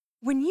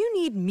When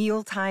you need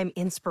mealtime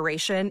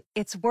inspiration,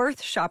 it's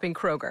worth shopping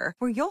Kroger,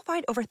 where you'll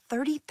find over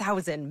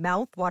 30,000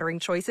 mouth-watering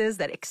choices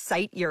that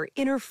excite your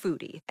inner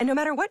foodie. And no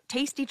matter what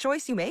tasty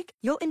choice you make,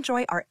 you'll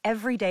enjoy our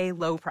everyday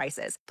low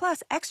prices,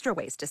 plus extra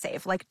ways to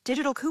save, like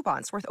digital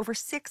coupons worth over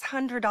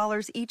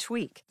 $600 each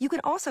week. You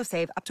can also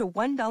save up to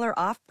 $1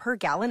 off per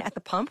gallon at the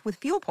pump with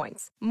fuel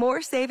points.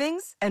 More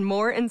savings and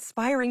more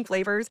inspiring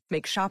flavors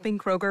make shopping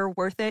Kroger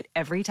worth it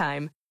every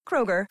time.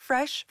 Kroger,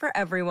 fresh for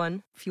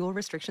everyone. Fuel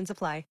restrictions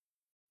apply.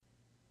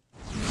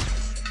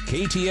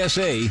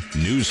 KTSA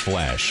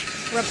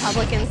Newsflash.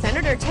 Republican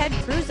Senator Ted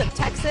Cruz of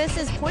Texas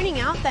is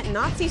pointing out that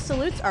Nazi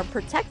salutes are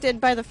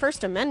protected by the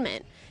First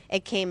Amendment.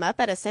 It came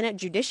up at a Senate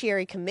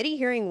Judiciary Committee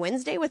hearing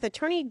Wednesday with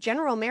Attorney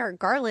General Merrick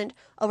Garland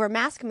over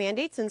mask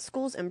mandates in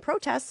schools and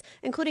protests,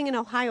 including an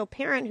Ohio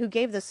parent who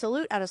gave the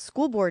salute at a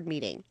school board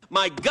meeting.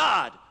 My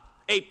God,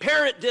 a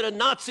parent did a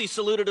Nazi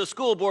salute at a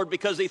school board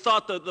because he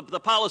thought the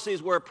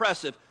policies were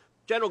oppressive.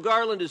 General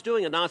Garland is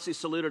doing a Nazi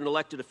salute at an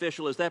elected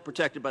official. Is that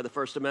protected by the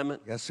First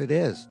Amendment? Yes, it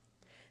is.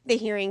 The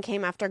hearing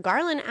came after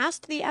Garland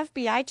asked the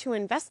FBI to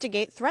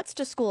investigate threats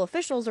to school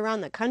officials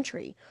around the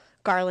country.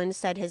 Garland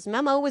said his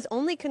memo was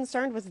only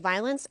concerned with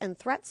violence and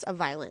threats of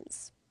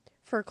violence.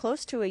 For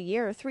close to a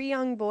year, 3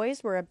 young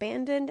boys were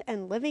abandoned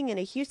and living in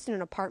a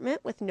Houston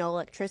apartment with no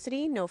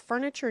electricity, no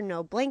furniture,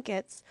 no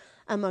blankets,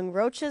 among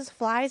roaches,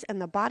 flies,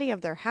 and the body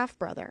of their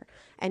half-brother.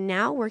 And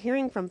now we're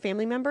hearing from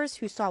family members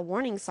who saw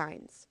warning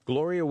signs.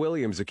 Gloria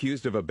Williams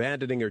accused of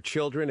abandoning her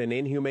children in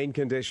inhumane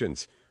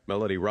conditions.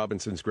 Melody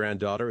Robinson's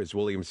granddaughter is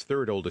Williams'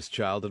 third oldest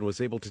child and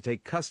was able to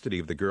take custody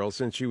of the girl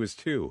since she was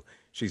 2.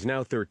 She's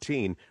now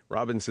 13.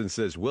 Robinson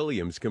says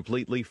Williams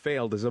completely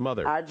failed as a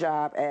mother. Our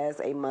job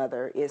as a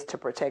mother is to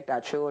protect our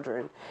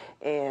children,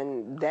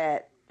 and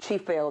that she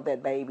failed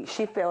that baby.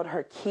 She failed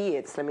her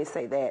kids, let me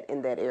say that,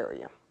 in that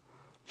area.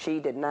 She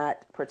did not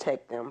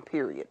protect them,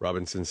 period.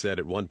 Robinson said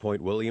at one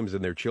point Williams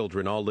and their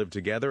children all lived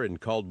together and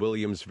called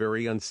Williams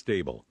very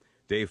unstable.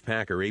 Dave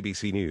Packer,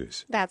 ABC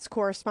News. That's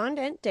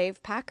correspondent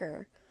Dave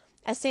Packer.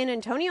 A San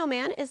Antonio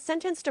man is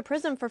sentenced to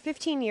prison for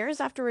 15 years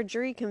after a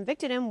jury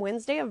convicted him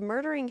Wednesday of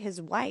murdering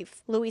his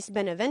wife. Luis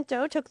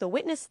Benevento took the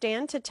witness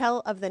stand to tell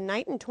of the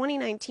night in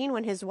 2019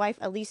 when his wife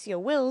Alicia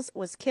Wills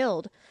was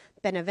killed.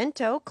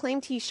 Benevento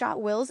claimed he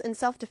shot Wills in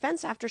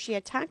self-defense after she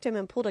attacked him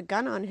and pulled a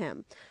gun on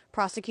him.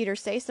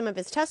 Prosecutors say some of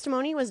his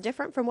testimony was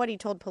different from what he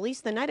told police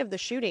the night of the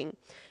shooting.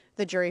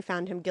 The jury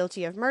found him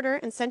guilty of murder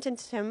and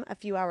sentenced him a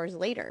few hours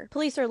later.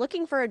 Police are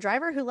looking for a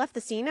driver who left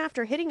the scene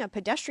after hitting a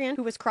pedestrian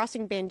who was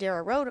crossing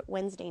Bandera Road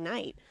Wednesday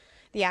night.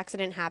 The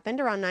accident happened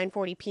around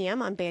 9:40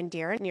 p.m. on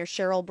Bandera near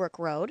Sherrill Brook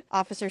Road.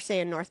 Officers say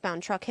a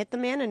northbound truck hit the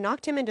man and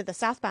knocked him into the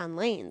southbound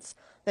lanes.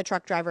 The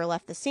truck driver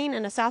left the scene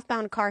and a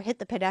southbound car hit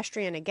the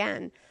pedestrian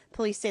again.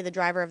 Police say the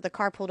driver of the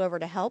car pulled over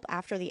to help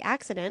after the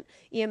accident.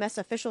 EMS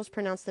officials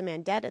pronounced the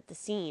man dead at the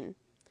scene.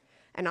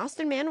 An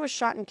Austin man was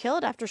shot and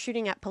killed after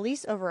shooting at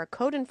police over a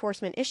code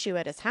enforcement issue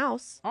at his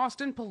house.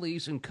 Austin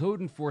police and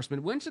code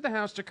enforcement went to the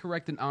house to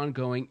correct an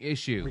ongoing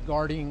issue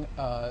regarding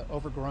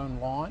overgrown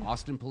lawn.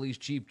 Austin Police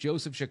Chief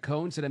Joseph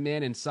Chacon said a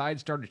man inside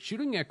started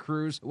shooting at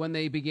Cruz when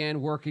they began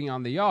working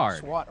on the yard.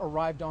 SWAT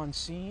arrived on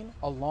scene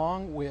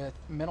along with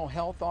mental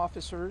health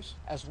officers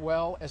as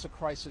well as a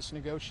crisis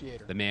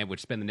negotiator. The man would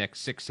spend the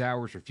next 6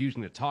 hours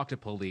refusing to talk to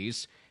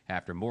police.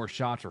 After more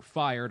shots were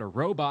fired, a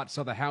robot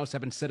saw the house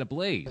having set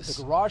ablaze.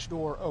 The garage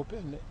door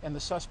opened and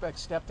the suspect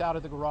stepped out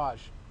of the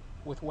garage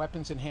with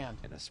weapons in hand.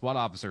 And a SWAT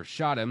officer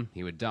shot him.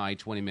 He would die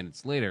 20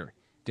 minutes later.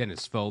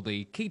 Dennis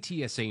Foley,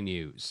 KTSA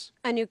News.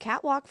 A new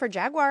catwalk for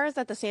jaguars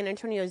at the San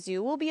Antonio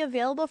Zoo will be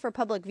available for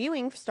public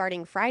viewing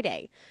starting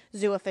Friday.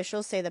 Zoo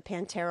officials say the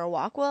Pantera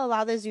Walk will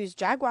allow the zoo's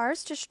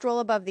jaguars to stroll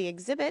above the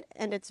exhibit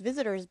and its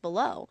visitors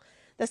below.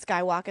 The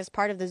Skywalk is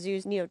part of the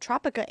zoo's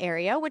Neotropica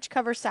area, which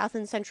covers South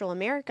and Central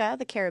America,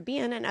 the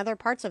Caribbean, and other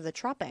parts of the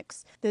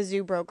tropics. The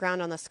zoo broke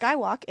ground on the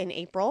Skywalk in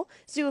April.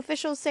 Zoo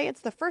officials say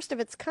it's the first of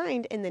its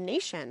kind in the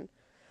nation.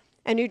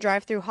 A new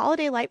drive-through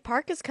holiday light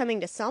park is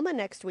coming to Selma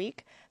next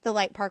week. The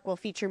light park will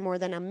feature more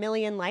than 1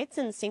 million lights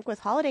in sync with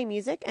holiday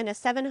music and a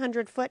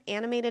 700-foot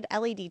animated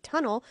LED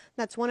tunnel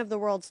that's one of the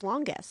world's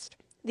longest.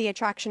 The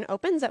attraction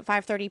opens at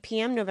 5:30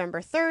 p.m.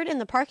 November 3rd in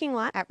the parking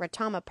lot at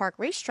Retama Park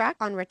Racetrack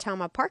on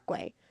Retama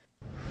Parkway.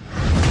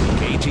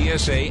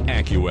 KTSA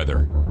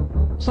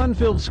AccuWeather.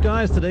 Sun-filled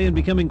skies today and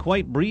becoming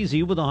quite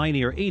breezy with a high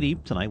near 80.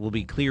 Tonight will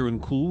be clear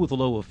and cool with a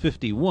low of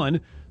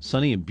 51.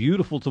 Sunny and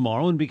beautiful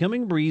tomorrow and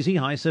becoming breezy,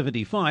 high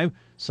 75.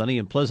 Sunny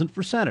and pleasant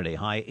for Saturday,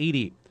 high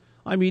 80.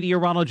 I'm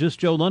meteorologist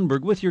Joe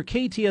Lundberg with your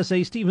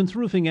KTSA Stevens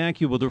Roofing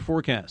AccuWeather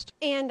forecast.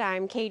 And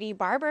I'm Katie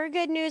Barber.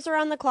 Good news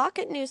around the clock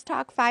at News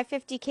Talk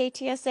 550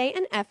 KTSA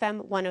and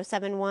FM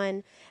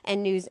 1071.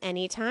 And news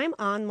anytime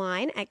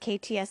online at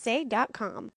ktsa.com.